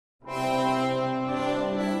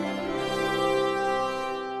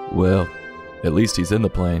Well, at least he's in the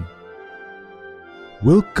plane.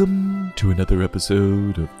 Welcome to another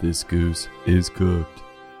episode of This Goose is Cooked,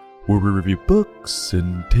 where we review books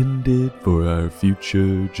intended for our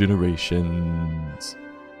future generations.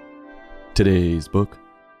 Today's book,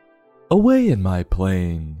 Away in My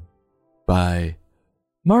Plane, by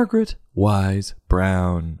Margaret Wise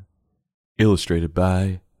Brown, illustrated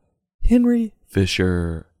by Henry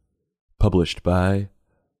Fisher, published by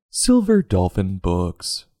Silver Dolphin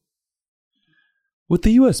Books. With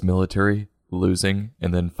the U.S. military losing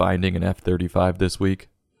and then finding an F-35 this week,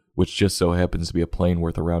 which just so happens to be a plane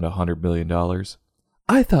worth around $100 million,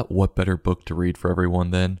 I thought what better book to read for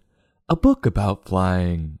everyone than a book about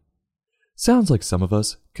flying. Sounds like some of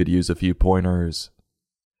us could use a few pointers.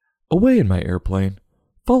 Away in My Airplane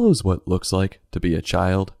follows what looks like to be a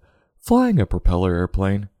child flying a propeller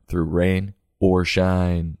airplane through rain or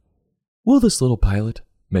shine. Will this little pilot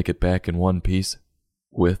make it back in one piece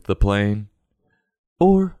with the plane?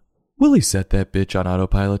 Or will he set that bitch on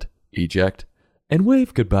autopilot, eject, and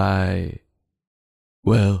wave goodbye?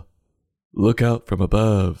 Well, look out from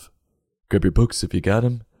above. Grab your books if you got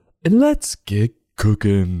 'em, and let's get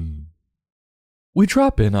cooking. We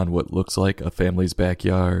drop in on what looks like a family's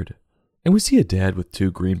backyard, and we see a dad with 2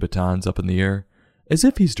 green batons up in the air, as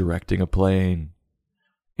if he's directing a plane.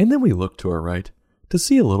 And then we look to our right to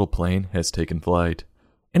see a little plane has taken flight,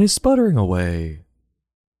 and is sputtering away.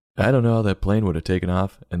 I don't know how that plane would have taken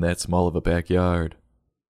off in that small of a backyard,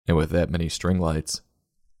 and with that many string lights.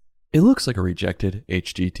 It looks like a rejected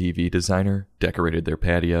HGTV designer decorated their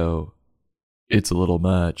patio. It's a little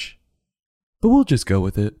much, but we'll just go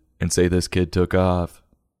with it and say this kid took off.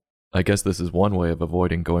 I guess this is one way of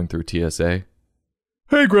avoiding going through TSA.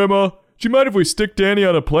 Hey, Grandma, do you mind if we stick Danny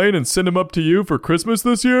on a plane and send him up to you for Christmas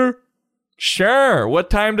this year? Sure, what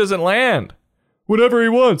time does it land? Whenever he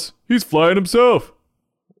wants. He's flying himself.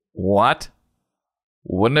 What?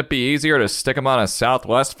 Wouldn't it be easier to stick him on a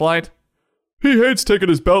Southwest flight? He hates taking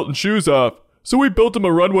his belt and shoes off, so we built him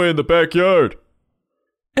a runway in the backyard.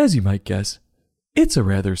 As you might guess, it's a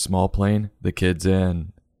rather small plane the kid's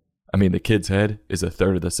in. I mean, the kid's head is a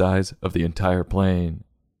third of the size of the entire plane.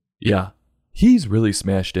 Yeah, he's really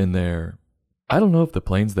smashed in there. I don't know if the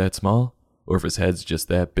plane's that small, or if his head's just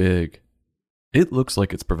that big. It looks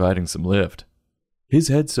like it's providing some lift. His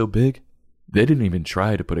head's so big, they didn't even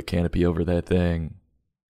try to put a canopy over that thing.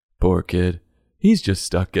 Poor kid, he's just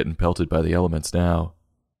stuck getting pelted by the elements now.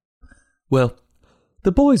 Well,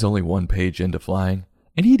 the boy's only 1 page into flying,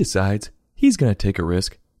 and he decides he's going to take a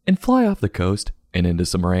risk and fly off the coast and into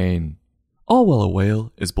some rain, all while a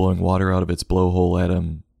whale is blowing water out of its blowhole at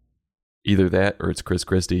him. Either that or it's Chris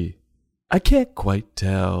Christie. I can't quite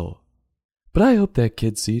tell. But I hope that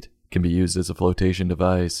kid's seat can be used as a flotation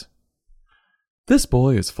device. This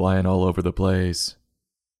boy is flying all over the place.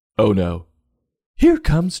 Oh no. Here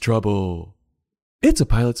comes trouble. It's a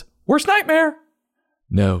pilot's worst nightmare.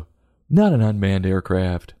 No, not an unmanned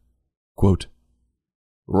aircraft. Quote,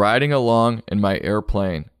 riding along in my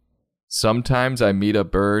airplane. Sometimes I meet a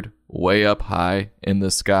bird way up high in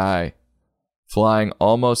the sky, flying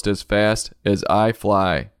almost as fast as I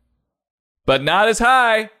fly, but not as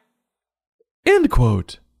high. End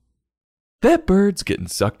quote. That bird's getting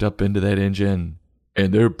sucked up into that engine,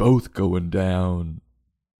 and they're both going down.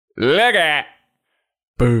 Look at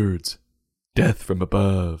birds. Death from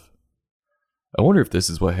above. I wonder if this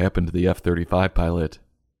is what happened to the F-35 pilot.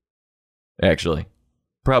 Actually,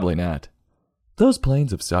 probably not. Those planes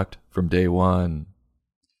have sucked from day one.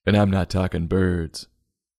 And I'm not talking birds.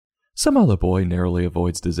 Somehow the boy narrowly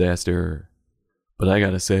avoids disaster. But I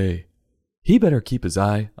gotta say, he better keep his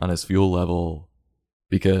eye on his fuel level.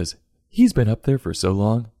 Because he's been up there for so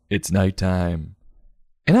long, it's nighttime.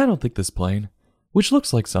 And I don't think this plane, which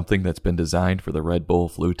looks like something that's been designed for the Red Bull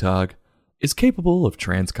Flugtag, is capable of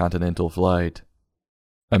transcontinental flight.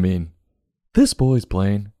 I mean, this boy's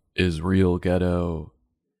plane is real ghetto.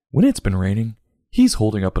 When it's been raining, he's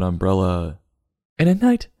holding up an umbrella. And at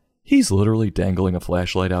night, he's literally dangling a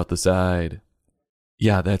flashlight out the side.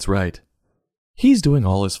 Yeah, that's right. He's doing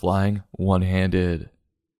all his flying one-handed.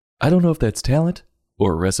 I don't know if that's talent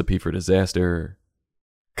or a recipe for disaster.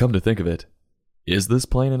 Come to think of it, is this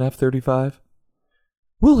plane an F-35?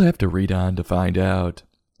 We'll have to read on to find out.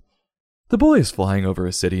 The boy is flying over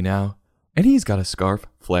a city now, and he's got a scarf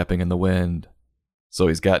flapping in the wind. So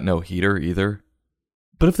he's got no heater either.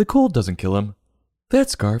 But if the cold doesn't kill him, that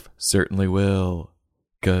scarf certainly will.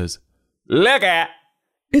 'Cause, look at!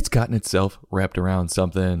 It's gotten itself wrapped around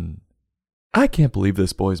something. I can't believe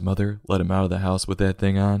this boy's mother let him out of the house with that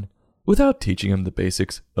thing on, without teaching him the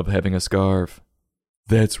basics of having a scarf.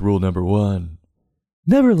 That's rule number 1.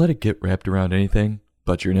 Never let it get wrapped around anything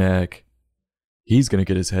but your neck. He's gonna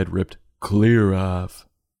get his head ripped clear off.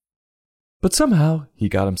 But somehow, he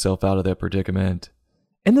got himself out of that predicament,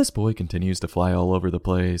 and this boy continues to fly all over the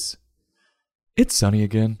place. It's sunny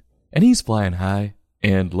again, and he's flying high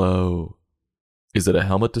and low. Is it a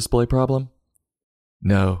helmet display problem?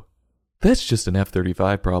 No, that's just an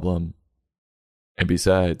F-35 problem. And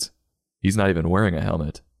besides, he's not even wearing a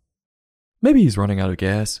helmet. Maybe he's running out of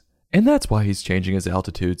gas, and that's why he's changing his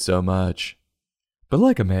altitude so much. But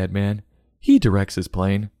like a madman, he directs his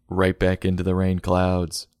plane right back into the rain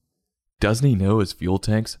clouds. Doesn't he know his fuel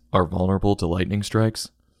tanks are vulnerable to lightning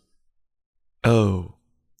strikes? Oh,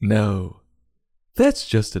 no. That's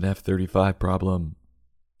just an F-35 problem.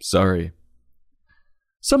 Sorry.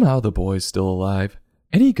 Somehow the boy's still alive,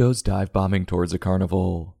 and he goes dive bombing towards a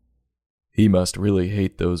carnival. He must really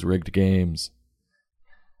hate those rigged games.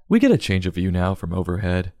 We get a change of view now from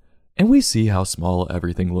overhead, and we see how small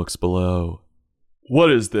everything looks below.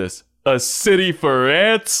 What is this? A city for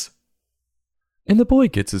ants? And the boy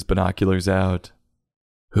gets his binoculars out.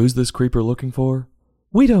 Who's this creeper looking for?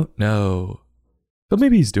 We don't know. But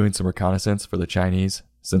maybe he's doing some reconnaissance for the Chinese,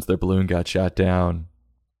 since their balloon got shot down.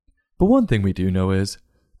 But one thing we do know is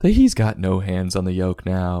that he's got no hands on the yoke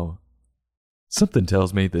now. Something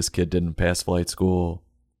tells me this kid didn't pass flight school.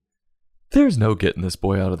 There's no getting this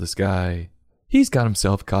boy out of the sky. He's got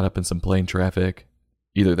himself caught up in some plane traffic.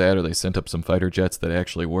 Either that or they sent up some fighter jets that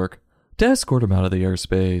actually work to escort him out of the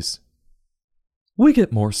airspace. We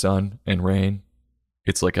get more sun and rain.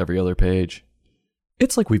 It's like every other page.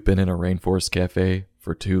 It's like we've been in a rainforest cafe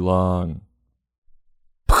for too long.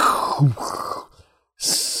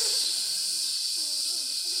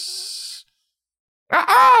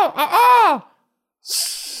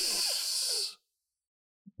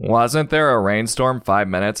 Wasn't there a rainstorm 5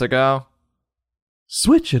 minutes ago?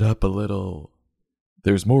 Switch it up a little.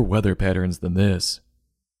 There's more weather patterns than this.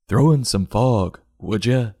 Throw in some fog, would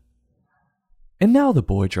ya? And now the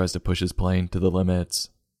boy tries to push his plane to the limits.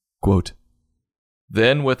 Quote,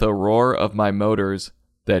 Then with a roar of my motors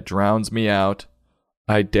that drowns me out,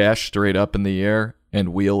 I dash straight up in the air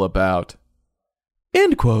and wheel about.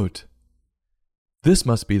 End quote. This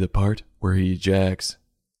must be the part where he ejects.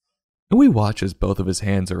 And we watch as both of his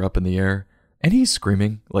hands are up in the air, and he's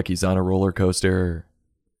screaming like he's on a roller coaster.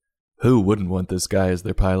 Who wouldn't want this guy as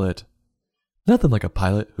their pilot? Nothing like a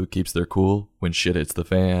pilot who keeps their cool when shit hits the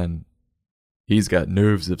fan. He's got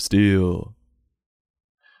nerves of steel.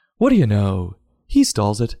 What do you know? He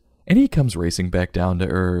stalls it, and he comes racing back down to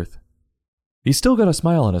Earth. He's still got a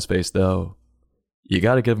smile on his face, though. You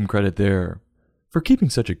gotta give him credit there, for keeping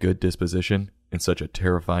such a good disposition in such a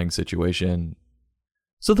terrifying situation.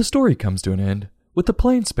 So the story comes to an end with the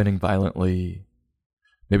plane spinning violently.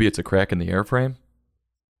 Maybe it's a crack in the airframe?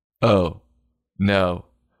 Oh, no.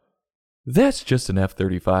 That's just an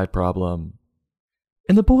F-35 problem.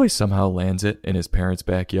 And the boy somehow lands it in his parents'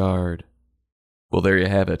 backyard. Well, there you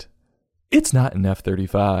have it. It's not an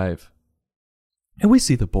F-35. And we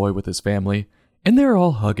see the boy with his family, and they're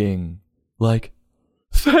all hugging. Like,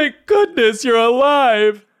 Thank goodness you're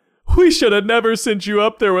alive! We should have never sent you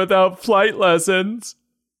up there without flight lessons.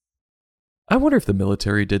 I wonder if the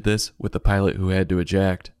military did this with the pilot who had to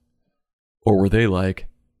eject. Or were they like,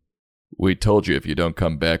 We told you if you don't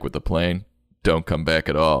come back with the plane, don't come back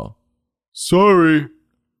at all. Sorry.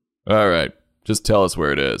 All right, just tell us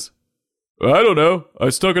where it is. I don't know. I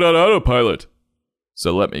stuck it on autopilot.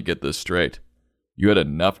 So let me get this straight. You had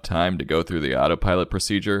enough time to go through the autopilot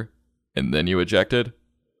procedure, and then you ejected?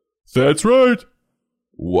 That's right.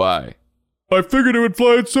 Why? I figured it would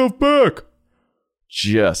fly itself back.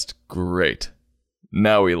 Just great.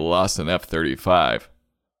 Now we lost an F-35.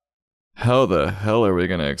 How the hell are we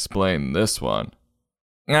going to explain this one?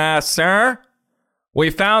 Sir? We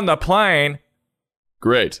found the plane.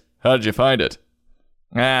 Great. How did you find it?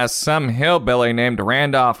 Some hillbilly named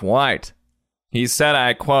Randolph White. He said,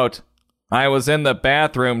 I quote, I was in the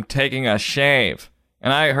bathroom taking a shave,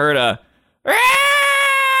 and I heard a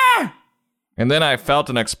 "Aah!" And then I felt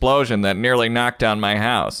an explosion that nearly knocked down my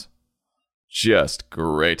house. Just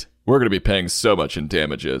great. We're going to be paying so much in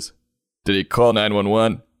damages. Did he call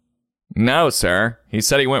 911? No, sir. He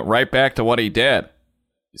said he went right back to what he did.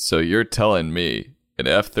 So you're telling me an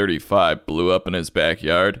F-35 blew up in his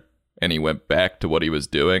backyard, and he went back to what he was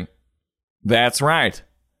doing? That's right.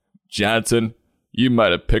 Johnson, you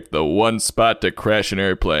might have picked the one spot to crash an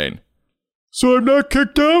airplane. So I'm not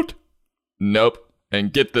kicked out? Nope.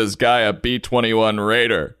 And get this guy a B-21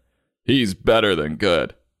 Raider. He's better than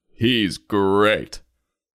good. He's great.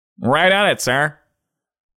 Right on it, sir.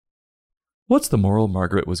 what's the moral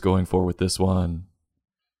Margaret was going for with this one?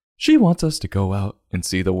 She wants us to go out and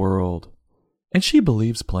see the world. And she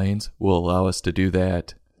believes planes will allow us to do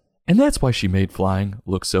that. And that's why she made flying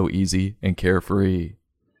look so easy and carefree.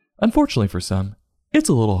 Unfortunately for some, it's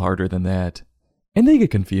a little harder than that. And they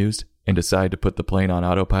get confused and decide to put the plane on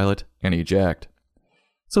autopilot and eject.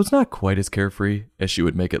 So it's not quite as carefree as she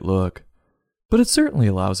would make it look. But it certainly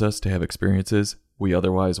allows us to have experiences we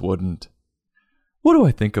otherwise wouldn't. What do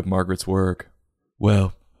I think of Margaret's work?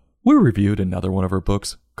 Well, we reviewed another one of her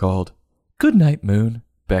books called Goodnight Moon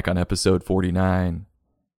back on episode 49.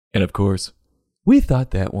 And of course, we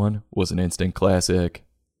thought that one was an instant classic.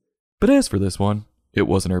 But as for this one, it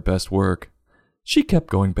wasn't her best work. She kept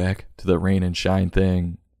going back to the rain and shine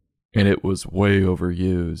thing, and it was way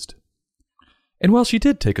overused. And while she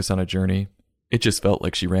did take us on a journey, it just felt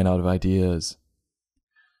like she ran out of ideas.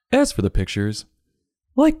 As for the pictures,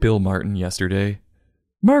 like Bill Martin yesterday,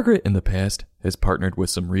 Margaret in the past has partnered with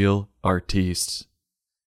some real artistes.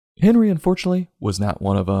 Henry, unfortunately, was not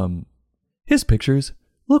one of them. His pictures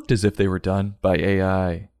looked as if they were done by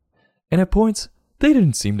AI, and at points, they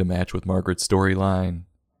didn't seem to match with Margaret's storyline.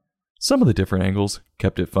 Some of the different angles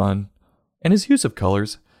kept it fun, and his use of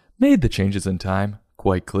colors made the changes in time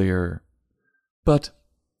quite clear. But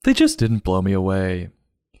they just didn't blow me away.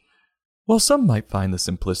 While some might find the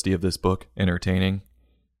simplicity of this book entertaining,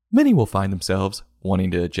 many will find themselves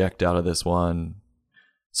wanting to eject out of this one.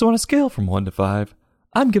 So on a scale from 1 to 5,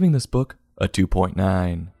 I'm giving this book a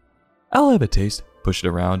 2.9. I'll have a taste, push it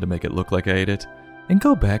around to make it look like I ate it, and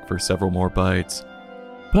go back for several more bites.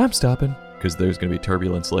 But I'm stopping because there's going to be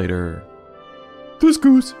turbulence later. This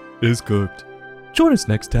goose is cooked. Join us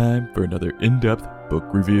next time for another in-depth book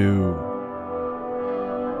review.